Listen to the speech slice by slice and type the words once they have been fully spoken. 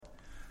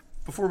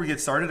Before we get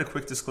started, a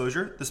quick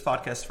disclosure. This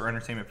podcast is for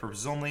entertainment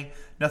purposes only.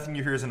 Nothing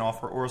you hear is an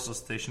offer or a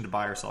solicitation to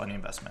buy or sell any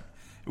investment.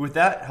 With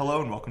that,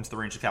 hello and welcome to the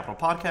Rangeley Capital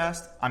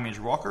Podcast. I'm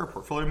Andrew Walker,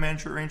 portfolio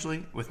manager at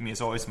Rangeley. With me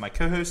as always, my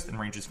co-host and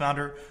Rangeley's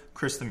founder,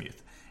 Chris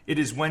Demuth. It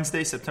is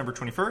Wednesday, September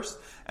 21st,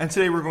 and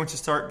today we're going to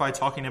start by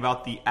talking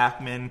about the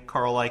Ackman,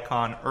 Carl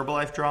Icahn,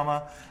 Herbalife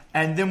drama,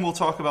 and then we'll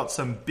talk about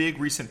some big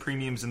recent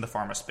premiums in the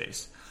pharma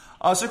space.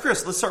 So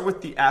Chris, let's start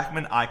with the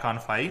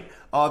Ackman-Icahn fight.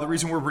 The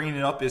reason we're bringing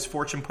it up is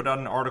Fortune put out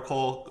an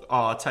article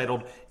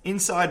titled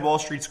Inside Wall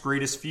Street's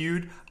Greatest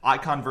Feud,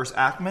 Icahn versus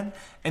Ackman.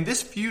 And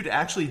this feud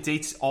actually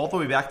dates all the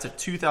way back to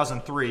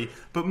 2003,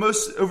 but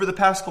over the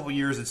past couple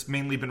years, it's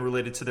mainly been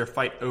related to their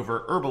fight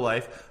over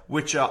Herbalife,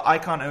 which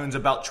Icahn owns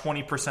about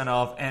 20%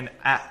 of, and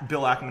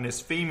Bill Ackman is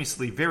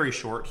famously very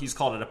short. He's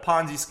called it a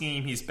Ponzi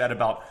scheme. He's bet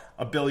about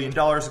 $1 billion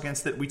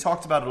against it. We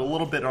talked about it a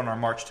little bit on our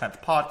March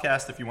 10th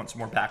podcast. If you want some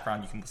more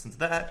background, you can listen to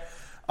that.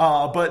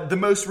 But the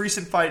most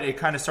recent fight, it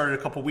kind of started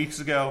a couple weeks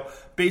ago.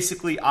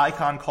 Basically,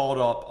 Icahn called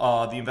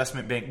up the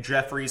investment bank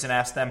Jefferies and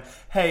asked them,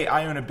 hey,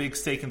 I own a big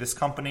stake in this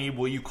company.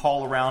 Will you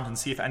call around and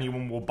see if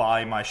anyone will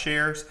buy my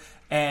shares?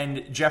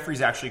 And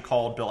Jefferies actually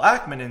called Bill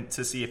Ackman in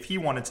to see if he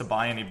wanted to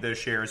buy any of those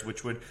shares,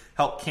 which would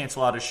help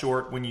cancel out a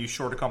short. When you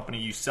short a company,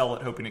 you sell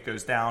it hoping it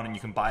goes down and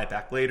you can buy it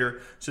back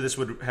later. So this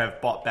would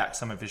have bought back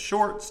some of his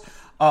shorts.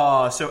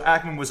 So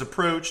Ackman was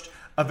approached.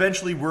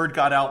 Eventually, word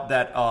got out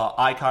that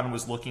Icahn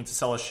was looking to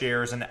sell his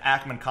shares, and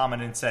Ackman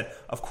commented and said,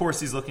 of course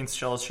he's looking to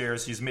sell his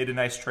shares. He's made a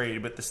nice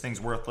trade, but this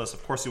thing's worthless.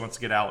 Of course he wants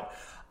to get out.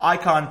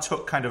 Icahn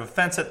took kind of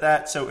offense at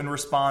that, so in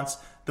response,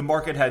 the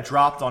market had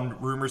dropped on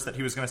rumors that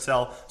he was going to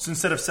sell. So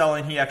instead of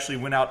selling, he actually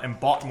went out and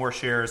bought more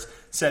shares,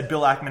 said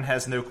Bill Ackman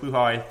has no clue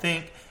how I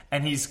think,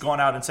 and he's gone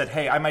out and said,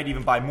 hey, I might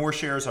even buy more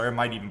shares, or I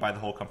might even buy the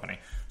whole company.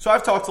 So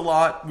I've talked a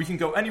lot. We can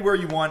go anywhere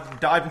you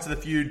want, dive into the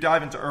feud,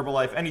 dive into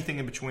Herbalife, anything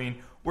in between.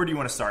 Where do you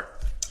want to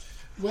start?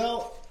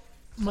 Well,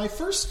 my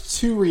first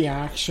two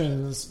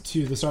reactions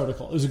to this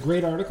article, it was a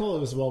great article. It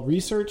was well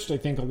researched. I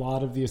think a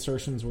lot of the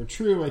assertions were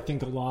true. I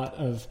think a lot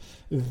of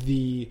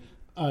the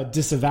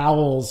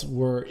disavowals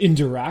were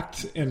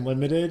indirect and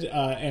limited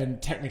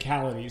and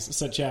technicalities,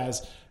 such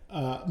as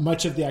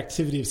much of the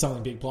activity of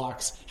selling big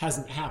blocks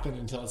hasn't happened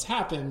until it's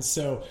happened.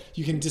 So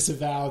you can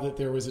disavow that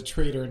there was a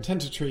trade or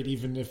intent to trade,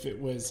 even if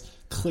it was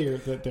clear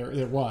that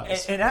there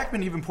was. And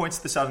Ackman even points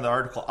this out in the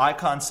article.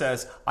 Icahn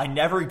says, I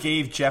never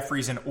gave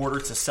Jefferies an order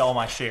to sell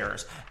my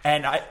shares.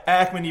 And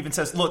Ackman even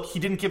says, look, he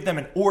didn't give them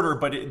an order,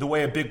 but the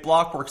way a big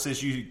block works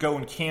is you go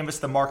and canvass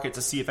the market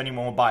to see if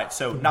anyone will buy it.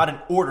 So not an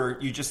order,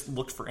 you just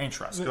looked for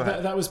interest. Go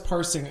ahead. That was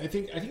parsing. I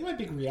think my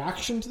big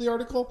reaction to the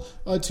article,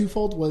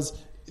 twofold, was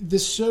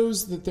this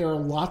shows that there are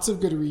lots of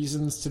good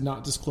reasons to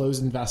not disclose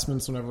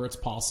investments whenever it's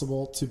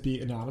possible to be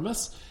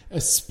anonymous,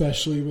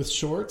 especially with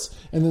shorts.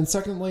 And then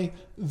secondly,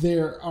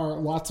 there are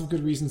lots of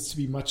good reasons to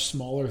be much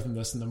smaller than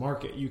this in the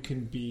market. You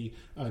can be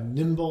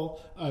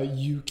nimble,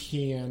 you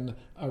can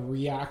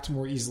react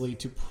more easily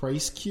to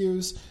price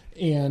cues,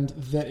 and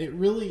that it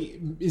really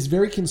is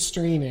very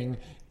constraining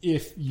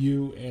if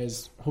you,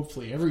 as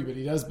hopefully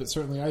everybody does, but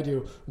certainly I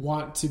do,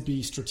 want to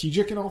be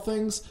strategic in all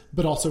things,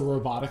 but also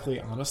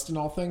robotically honest in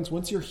all things.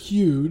 Once you're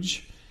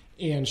huge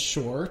and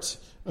short,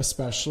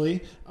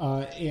 especially,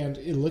 and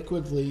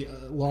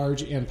illiquidly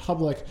large and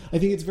public, I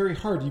think it's very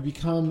hard. You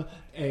become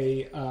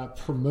a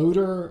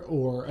promoter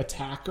or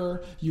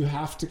attacker. You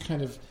have to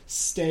kind of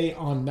stay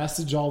on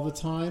message all the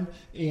time,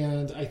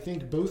 and I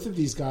think both of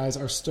these guys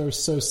are so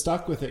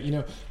stuck with it. You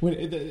know,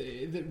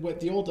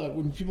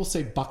 when people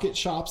say bucket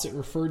shops, it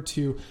referred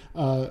to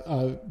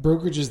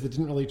brokerages that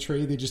didn't really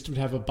trade. They just would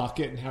have a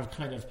bucket and have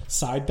kind of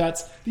side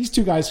bets. These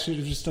two guys should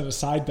have just done a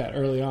side bet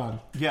early on.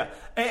 Yeah,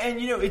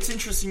 and you know, it's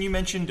interesting. You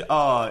mentioned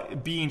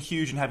being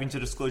huge and having to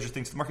disclose your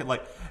things to the market.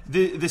 Like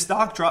the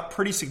stock dropped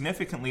pretty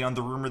significantly on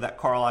the rumor that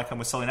Carl Icahn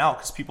was selling out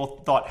because people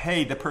thought,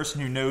 hey, the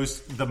person who knows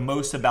the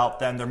most about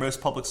them, their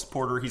most public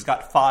supporter, he's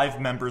got five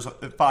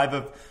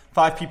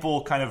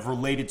people kind of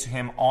related to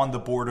him on the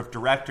board of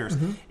directors.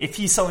 Mm-hmm. If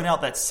he's selling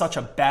out, that's such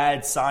a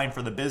bad sign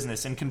for the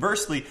business. And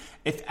conversely,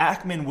 if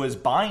Ackman was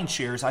buying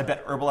shares, I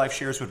bet Herbalife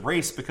shares would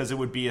race because it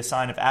would be a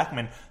sign of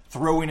Ackman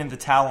throwing in the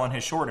towel on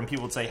his short, and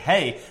people would say,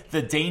 hey,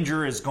 the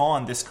danger is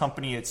gone. This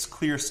company, it's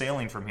clear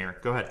sailing from here.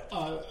 Go ahead.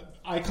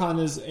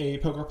 Icahn is a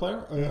poker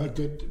player, a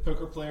good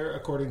poker player,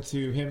 according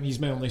to him. He's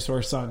my only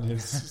source on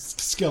his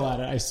skill at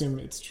it. I assume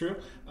it's true.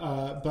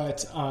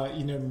 But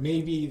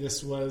maybe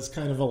this was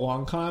kind of a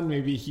long con.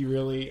 Maybe he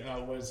really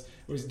was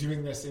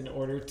doing this in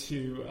order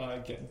to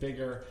get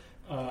bigger.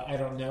 I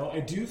don't know. I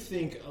do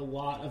think a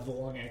lot of the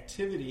long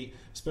activity,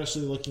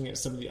 especially looking at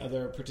some of the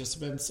other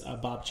participants,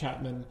 Bob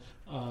Chapman,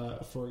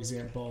 for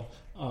example,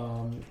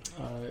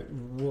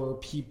 were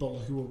people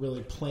who were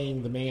really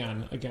playing the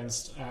man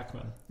against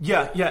Ackman.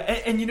 Yeah.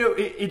 And you know,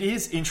 it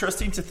is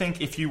interesting to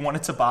think if you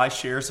wanted to buy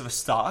shares of a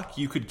stock,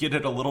 you could get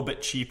it a little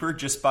bit cheaper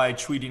just by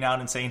tweeting out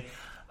and saying,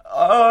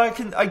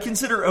 I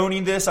consider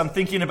owning this. I'm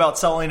thinking about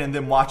selling, and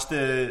then watch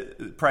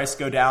the price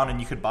go down and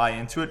you could buy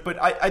into it.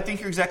 But I think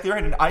you're exactly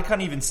right. And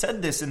Icahn even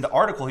said this in the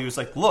article. He was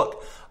like,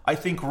 look, I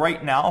think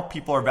right now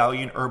people are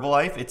valuing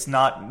Herbalife. It's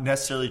not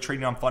necessarily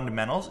trading on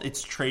fundamentals.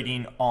 It's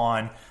trading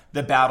on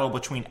the battle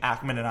between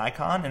Ackman and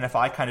Icahn. And if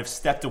I kind of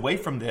stepped away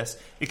from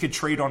this, it could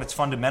trade on its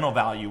fundamental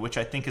value, which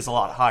I think is a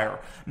lot higher.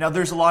 Now,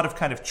 there's a lot of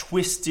kind of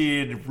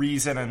twisted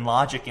reason and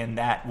logic in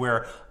that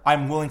where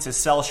I'm willing to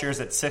sell shares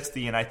at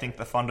 60 and I think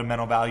the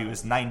fundamental value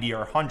is 90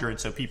 or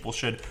 100, so people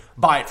should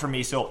buy it from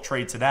me so it'll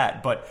trade to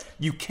that. But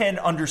you can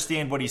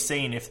understand what he's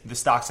saying if the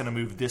stock's going to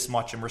move this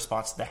much in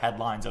response to the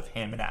headlines of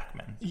him and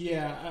Ackman.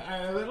 Yeah,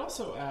 I would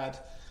also add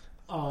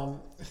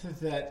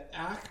that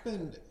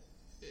Ackman,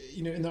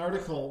 in the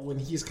article, when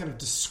he's kind of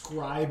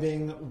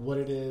describing what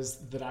it is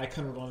that I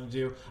kind of want to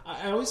do,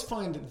 I always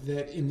find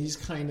that in these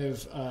kind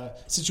of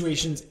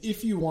situations,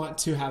 if you want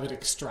to have it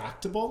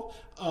extractable,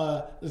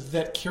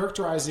 that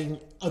characterizing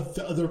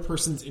the other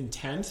person's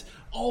intent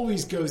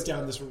always goes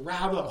down this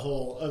rabbit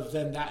hole of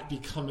then that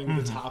becoming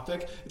the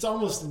topic. It's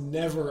almost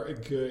never a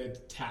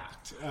good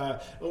tact,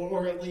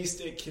 or at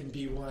least it can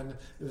be one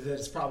that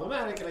is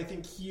problematic. And I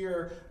think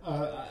here,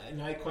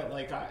 and I quite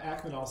like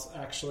Ackman also,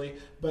 actually,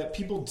 but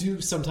people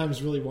do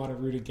sometimes really want to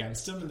root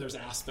against him, and there's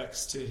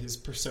aspects to his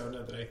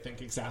persona that I think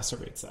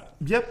exacerbates that.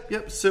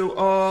 Yep.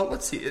 So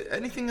let's see.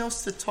 Anything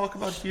else to talk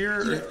about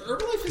here?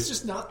 Herbalife is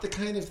just not the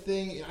kind of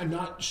thing. I'm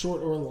not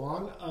short or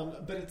long,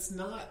 but it's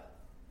not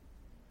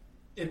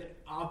an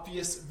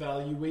obvious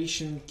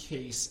valuation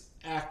case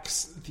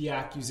X the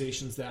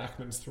accusations that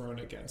Ackman's thrown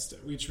against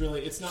it, which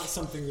really, it's not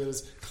something that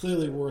is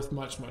clearly worth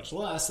much, much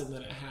less, and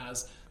then it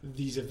has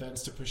these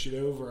events to push it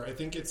over. I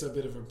think it's a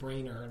bit of a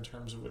brainer in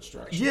terms of which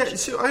direction. Yeah,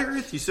 so I agree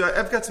with you. So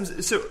I've got some.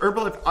 So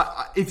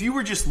Herbalife, if you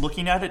were just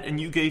looking at it and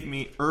you gave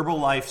me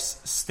Herbalife's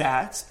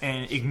stats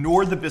and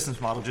ignored the business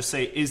model, just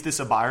say, is this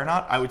a buy or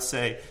not? I would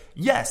say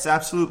yes,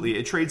 absolutely.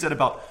 It trades at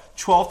about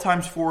 12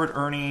 times forward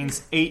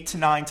earnings, 8 to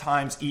 9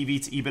 times EV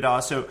to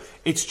EBITDA. So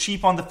it's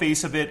cheap on the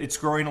face of it. It's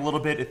growing a little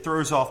bit. It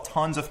throws off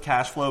tons of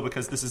cash flow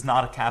because this is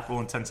not a capital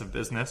intensive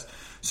business.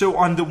 So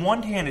on the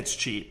one hand, it's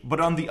cheap, but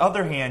on the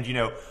other hand,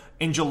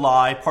 in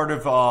July, part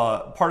of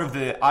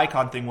the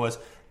Icahn thing was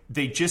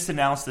they just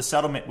announced the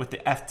settlement with the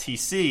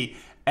FTC,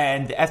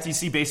 and the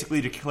FTC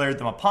basically declared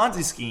them a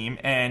Ponzi scheme,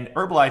 and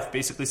Herbalife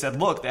basically said,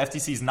 look, the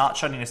FTC is not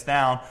shutting us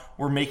down.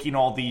 We're making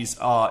all these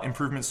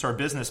improvements to our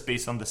business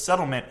based on the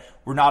settlement.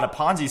 We're not a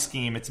Ponzi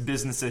scheme. It's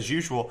business as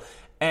usual.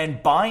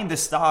 And buying the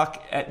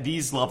stock at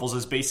these levels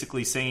is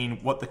basically saying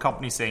what the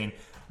company's saying.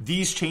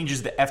 These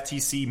changes the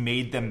FTC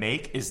made them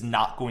make is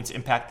not going to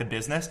impact the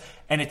business,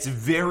 and it's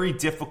very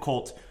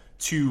difficult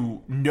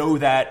to know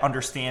that,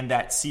 understand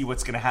that, see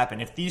what's going to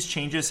happen. If these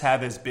changes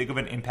have as big of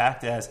an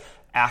impact as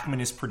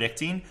Ackman is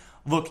predicting,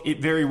 look,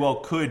 it very well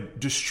could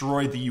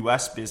destroy the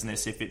U.S.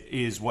 business if it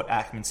is what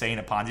Ackman's saying,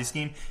 a Ponzi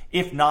scheme.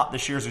 If not, the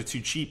shares are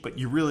too cheap, but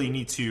you really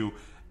need to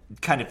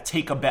kind of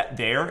take a bet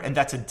there, and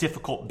that's a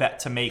difficult bet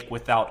to make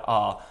without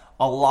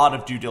a lot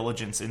of due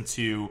diligence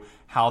into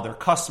how their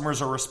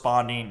customers are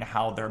responding,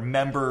 how their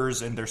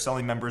members and their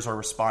selling members are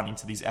responding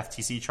to these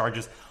FTC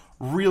charges.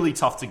 Really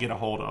tough to get a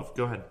hold of.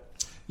 Go ahead.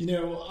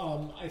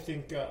 I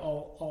think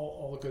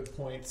all good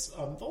points.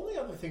 The only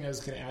other thing I was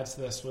going to add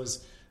to this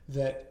was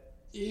that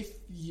if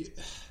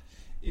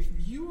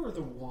you are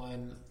the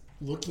one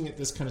looking at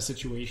this kind of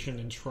situation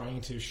and trying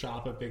to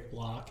shop a big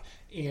block,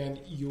 and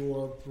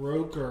your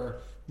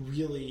broker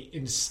really,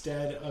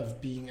 instead of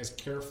being as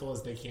careful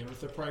as they can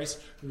with the price,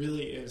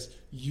 really is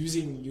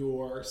using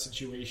your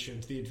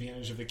situation to the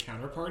advantage of the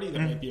counterparty that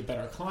might be a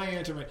better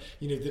client, or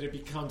that it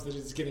becomes that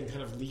it's getting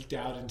kind of leaked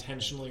out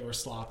intentionally or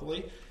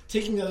sloppily.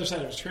 Taking the other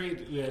side of the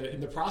trade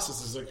in the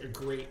process is like a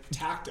great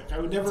tactic. I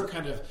would never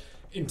kind of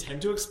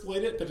intend to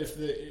exploit it, but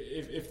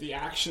if the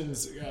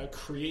actions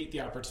create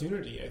the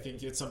opportunity, I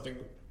think it's something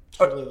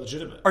totally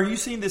legitimate. Are you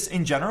saying this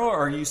in general, or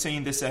are you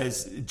saying this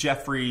as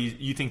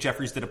you think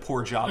Jeffries did a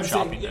poor job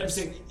shopping this? I'm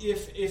saying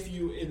if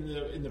you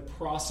in the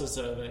process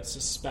of it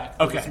suspect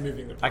that it's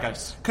moving the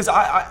price. Because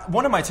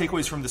one of my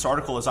takeaways from this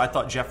article is I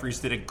thought Jeffries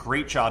did a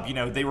great job.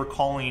 They were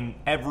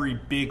calling every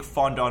big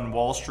fund on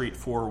Wall Street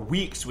for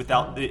weeks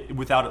without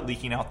it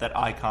leaking out that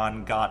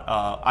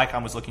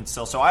Icahn was looking to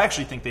sell. So I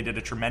actually think they did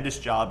a tremendous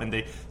job, and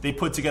they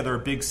put together a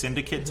big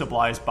syndicate to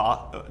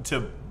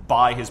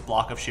buy his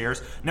block of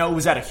shares. No, it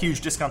was at a huge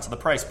discount to the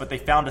price, but they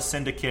found a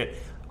syndicate.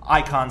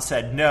 Icahn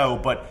said no,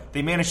 but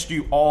they managed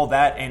to do all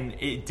that, and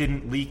it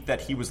didn't leak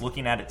that he was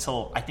looking at it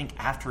till I think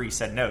after he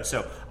said no.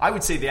 So I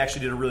would say they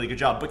actually did a really good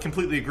job, but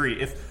completely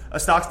agree. If a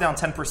stock's down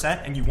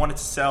 10% and you wanted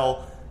to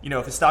sell,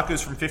 if the stock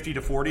goes from 50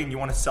 to 40 and you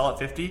want to sell at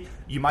 50,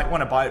 you might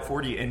want to buy at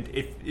 40. And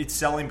if it's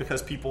selling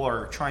because people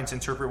are trying to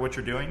interpret what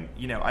you're doing,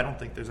 I don't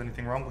think there's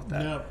anything wrong with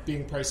that. No,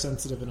 being price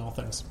sensitive in all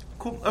things.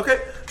 Cool. Okay,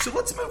 so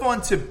let's move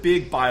on to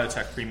big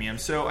biotech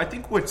premiums. So I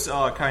think what's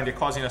kind of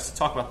causing us to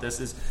talk about this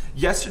is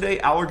yesterday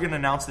Allergan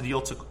announced the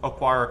deal to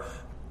acquire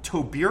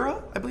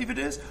Tobira, I believe it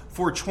is,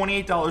 for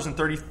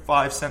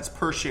 $28.35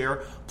 per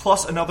share,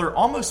 plus another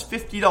almost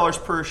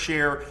 $50 per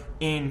share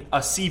in a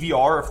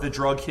CVR if the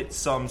drug hits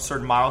some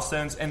certain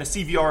milestones. And a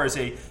CVR is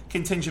a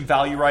contingent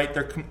value right.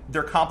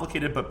 They're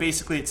complicated, but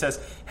basically it says,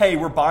 hey,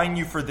 we're buying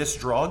you for this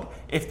drug.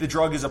 If the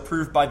drug is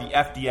approved by the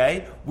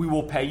FDA, we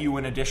will pay you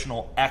an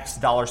additional X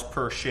dollars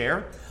per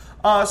share.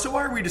 So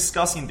why are we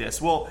discussing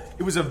this? Well,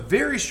 it was a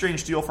very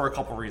strange deal for a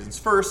couple reasons.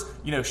 First,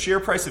 share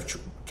price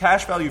of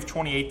cash value of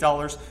 $28,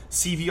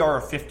 CVR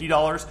of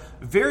 $50.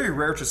 Very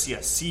rare to see a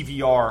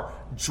CVR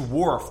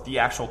dwarf the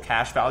actual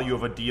cash value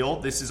of a deal.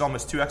 This is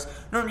almost 2x.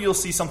 Normally you'll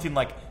see something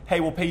like, hey,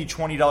 we'll pay you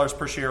 $20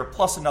 per share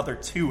plus another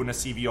 2 in a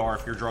CVR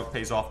if your drug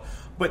pays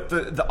off. But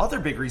the other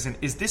big reason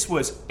is this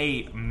was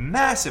a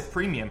massive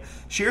premium.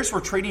 Shares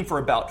were trading for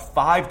about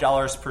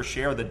 $5 per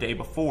share the day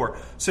before.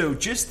 So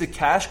just the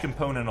cash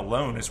component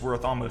alone is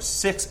worth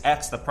almost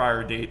 6x the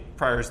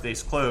prior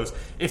day's close.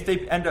 If they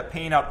end up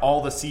paying out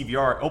all the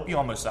CVR, it'll be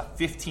almost a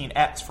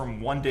 15x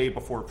from one day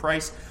before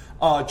price.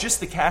 Just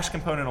the cash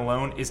component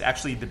alone is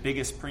actually the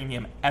biggest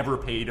premium ever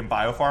paid in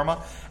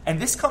biopharma. And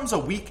this comes a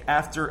week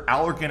after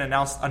Allergan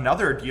announced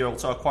another deal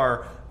to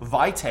acquire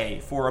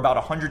Vitae for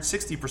about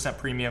 160%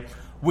 premium,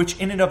 which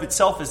in and of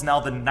itself is now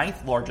the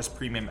 9th largest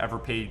premium ever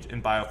paid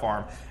in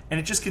biopharm. And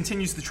it just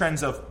continues the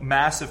trends of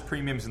massive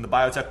premiums in the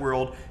biotech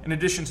world. In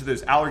addition to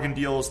those Allergan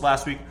deals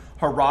last week,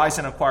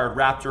 Horizon acquired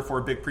Raptor for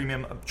a big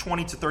premium of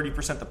 20 to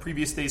 30% the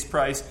previous day's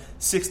price,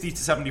 60 to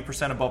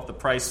 70% above the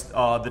price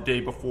the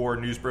day before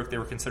news broke they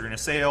were considering a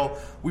sale.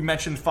 We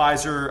mentioned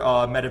Pfizer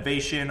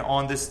Medivation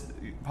on this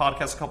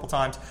podcast a couple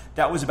times.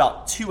 That was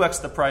about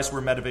 2x the price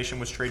where Medivation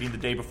was trading the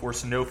day before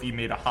Sanofi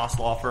made a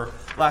hostile offer.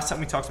 Last time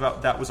we talked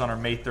about that was on our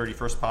May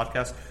 31st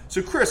podcast.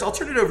 So Chris, I'll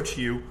turn it over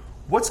to you.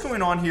 What's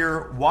going on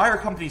here? Why are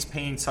companies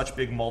paying such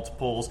big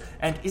multiples?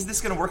 And is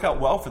this going to work out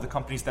well for the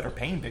companies that are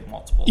paying big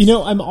multiples?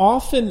 I'm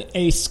often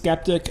a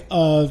skeptic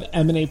of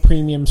M&A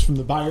premiums from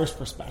the buyer's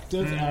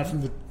perspective,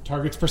 from the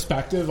target's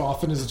perspective.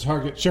 Often as a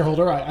target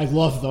shareholder, I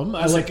love them.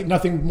 I like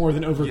nothing more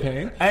than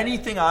overpaying. Yeah.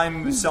 Anything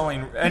I'm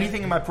selling,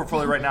 anything in my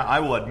portfolio right now, I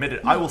will admit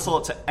it. I will sell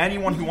it to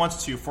anyone who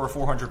wants to for a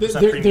 400%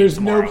 premium There's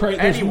tomorrow.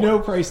 There's no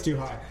price too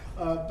high.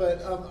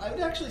 But I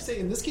would actually say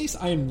in this case,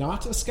 I am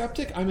not a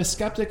skeptic. I'm a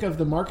skeptic of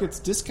the market's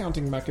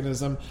discounting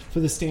mechanism for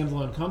the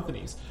standalone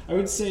companies. I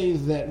would say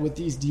that what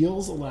these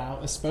deals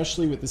allow,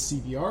 especially what the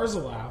CVRs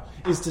allow,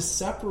 is to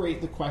separate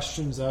the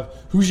questions of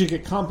who should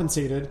get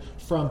compensated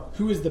from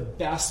who is the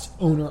best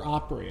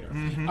owner-operator.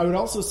 Mm-hmm. I would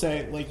also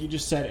say, like you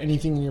just said,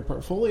 anything in your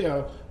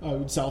portfolio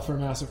would sell for a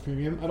massive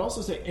premium. I'd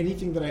also say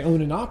anything that I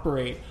own and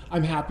operate,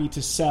 I'm happy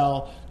to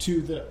sell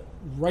to the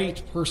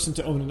right person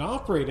to own and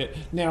operate it.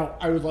 Now,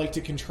 I would like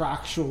to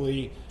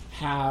contractually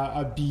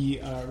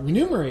be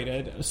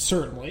remunerated,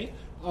 certainly,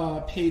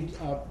 paid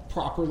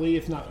properly,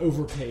 if not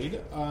overpaid.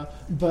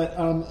 But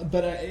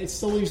it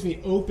still leaves me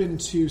open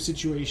to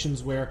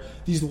situations where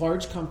these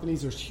large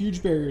companies, there's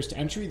huge barriers to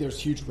entry, there's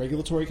huge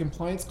regulatory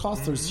compliance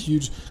costs, there's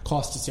huge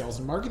cost to sales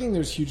and marketing,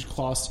 there's huge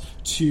cost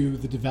to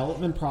the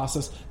development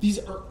process. These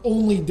are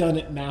only done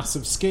at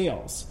massive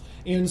scales.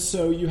 And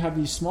so you have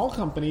these small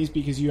companies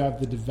because you have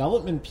the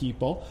development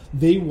people.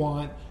 They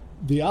want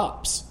the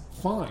ups.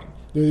 Fine.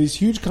 They're these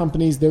huge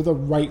companies. They're the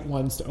right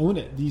ones to own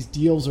it. These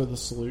deals are the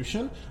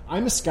solution.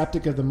 I'm a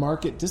skeptic of the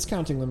market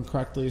discounting them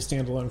correctly as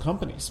standalone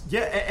companies.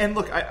 Yeah, and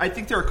look, I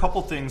think there are a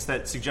couple things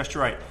that suggest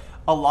you're right.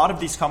 A lot of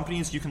these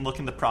companies, you can look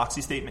in the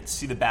proxy statement to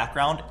see the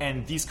background,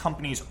 and these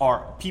companies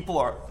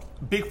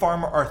Big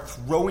Pharma are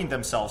throwing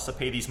themselves to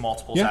pay these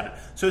multiples at it.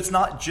 So it's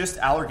not just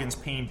Allergan's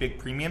paying big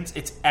premiums.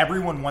 It's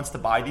everyone wants to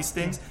buy these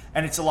things.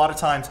 And it's a lot of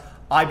times,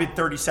 I bid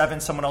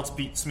 37, someone else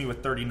beats me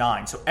with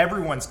 39. So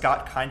everyone's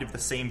got kind of the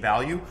same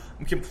value.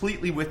 I'm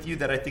completely with you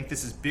that I think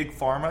this is Big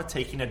Pharma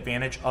taking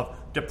advantage of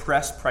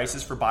depressed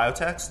prices for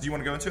biotechs. Do you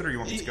want to go into it or do you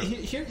want me to go?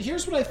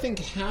 Here's what I think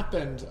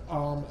happened.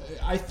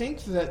 I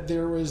think that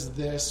there was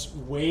this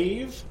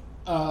wave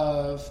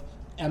of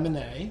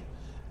M&A,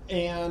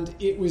 and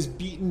it was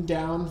beaten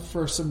down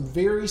for some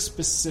very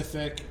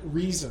specific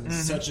reasons,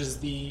 such as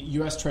the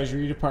U.S.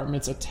 Treasury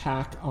Department's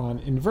attack on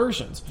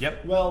inversions.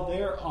 Yep. Well,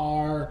 there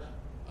are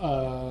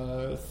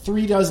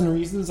 36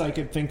 reasons I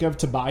could think of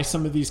to buy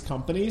some of these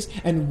companies,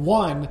 and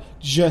one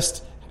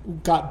just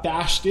got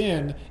bashed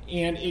in,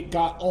 and it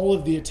got all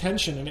of the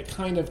attention, and it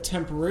kind of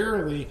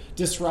temporarily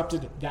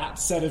disrupted that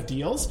set of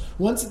deals.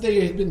 Once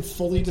they had been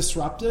fully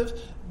disrupted,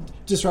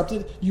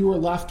 you were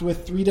left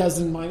with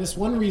 36 -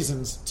 1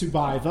 reasons to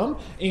buy them,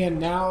 and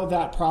now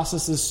that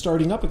process is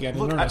starting up again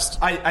in earnest.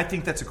 I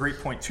think that's a great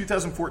point.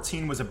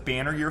 2014 was a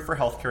banner year for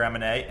healthcare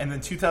M&A, and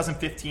then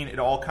 2015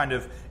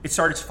 it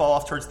started to fall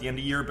off towards the end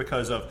of the year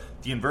because of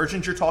the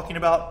inversions you're talking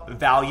about,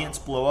 Valiant's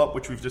blow up,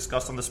 which we've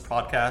discussed on this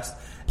podcast,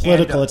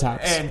 political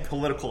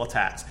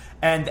attacks.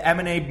 And the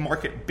M&A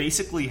market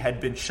basically had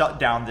been shut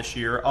down this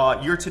year.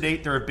 Year to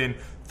date, there have been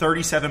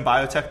 37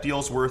 biotech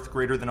deals worth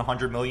greater than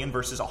 100 million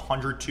versus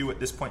 102 at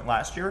this point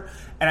last year.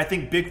 And I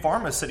think Big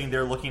Pharma is sitting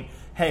there looking,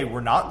 hey,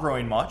 we're not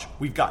growing much.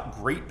 We've got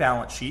great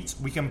balance sheets.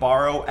 We can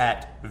borrow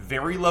at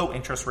very low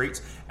interest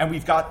rates. And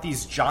we've got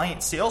these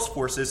giant sales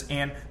forces.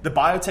 And the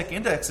biotech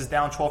index is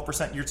down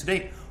 12% year to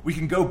date. We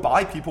can go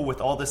buy people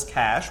with all this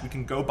cash. We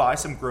can go buy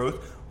some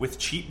growth with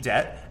cheap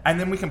debt. And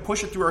then we can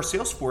push it through our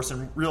sales force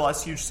and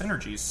realize huge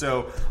synergies.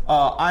 So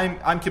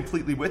I'm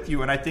completely with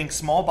you. And I think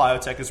small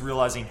biotech is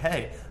realizing,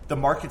 hey, the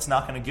market's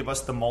not going to give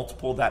us the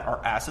multiple that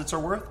our assets are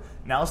worth.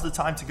 Now's the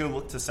time to go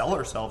look to sell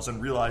ourselves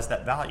and realize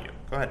that value.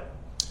 Go ahead.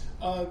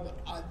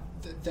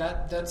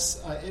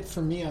 That's it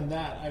for me on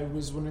that. I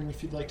was wondering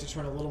if you'd like to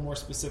turn a little more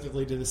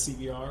specifically to the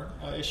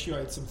CVR issue. I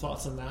had some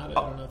thoughts on that. I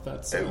don't know if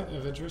that's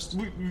of interest.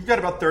 We've got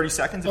about 30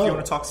 seconds. If you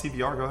want to talk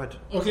CVR, go ahead.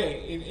 Okay.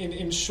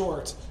 In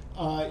short,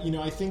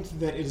 I think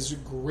that it is a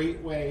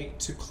great way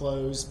to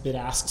close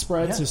bid-ask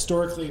spreads. Yeah.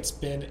 Historically, it's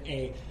been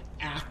a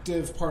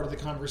active part of the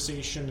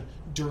conversation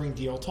during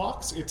deal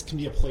talks. It can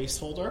be a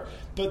placeholder,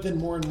 but then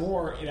more and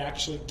more it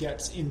actually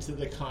gets into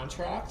the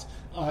contract.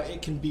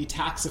 It can be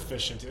tax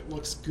efficient. It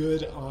looks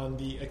good on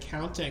the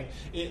accounting.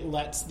 It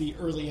lets the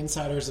early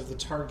insiders of the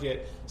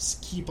target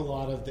keep a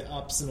lot of the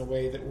ups in a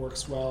way that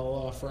works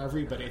well for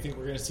everybody. I think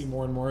we're going to see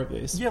more and more of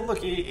these. Yeah, look,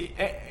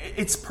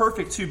 it's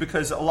perfect too,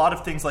 because a lot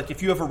of things, like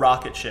if you have a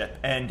rocket ship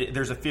and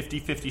there's a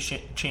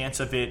 50-50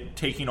 chance of it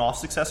taking off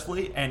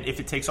successfully, and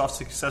if it takes off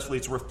successfully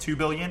it's worth $2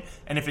 billion,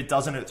 and if it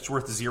doesn't it's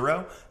worth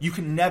 $0, you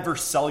can never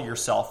sell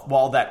yourself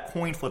while that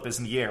coin flip is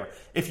in the air.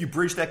 If you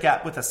bridge that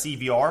gap with a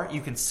CVR, you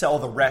can sell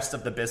the rest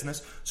of the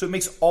business. So it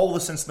makes all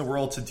the sense in the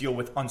world to deal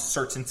with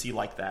uncertainty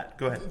like that.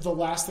 Go ahead. The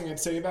last thing I'd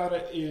say about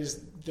it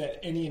is that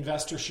any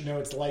investor should know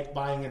it's like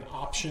buying an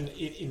option.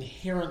 It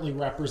inherently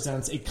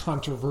represents a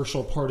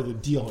controversial part of the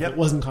deal. Yep. If it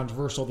wasn't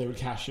controversial, they would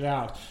cash it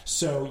out.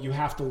 So you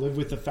have to live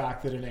with the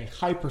fact that in a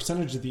high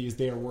percentage of these,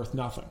 they are worth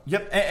nothing.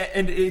 Yep,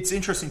 and it's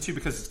interesting too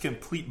because it's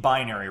complete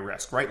binary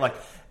risk, right? Like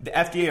the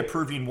FDA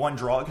approving one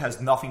drug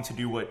has nothing to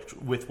do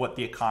with what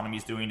the economy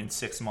is doing in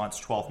 6 months,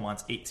 12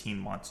 months, 18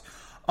 months.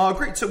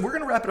 Great. So we're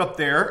going to wrap it up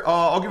there.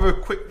 I'll give a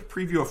quick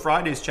preview of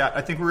Friday's chat.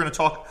 I think we're going to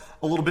talk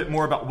a little bit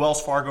more about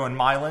Wells Fargo and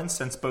Mylan,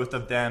 since both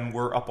of them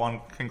were up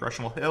on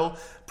Congressional Hill.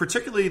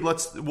 Particularly,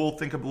 we'll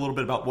think a little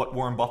bit about what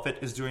Warren Buffett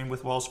is doing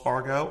with Wells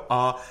Fargo.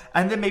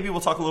 And then maybe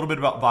we'll talk a little bit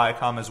about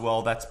Viacom as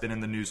well. That's been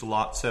in the news a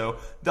lot. So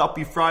that'll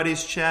be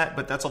Friday's chat,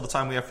 but that's all the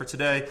time we have for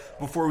today.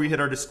 Before we hit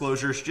our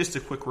disclosures, just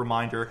a quick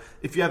reminder.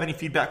 If you have any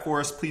feedback for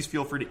us, please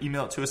feel free to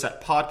email it to us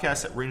at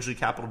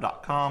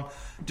podcast@rangeleycapital.com.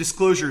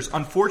 Disclosures.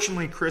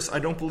 Unfortunately, Chris, I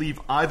don't believe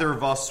either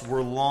of us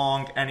were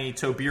long any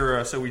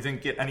Tobira, so we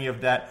didn't get any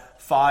of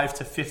that 5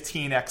 to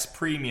 15x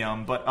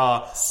premium. But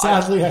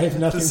sadly, I have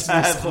nothing to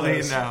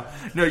disclose.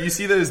 No, you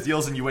see those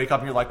deals and you wake up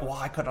and you're like,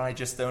 why couldn't I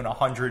just own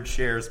 100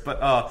 shares?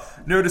 But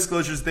no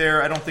disclosures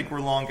there. I don't think we're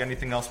long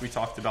anything else we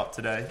talked about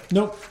today.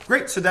 Nope.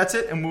 Great. So that's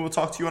it, and we will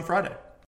talk to you on Friday.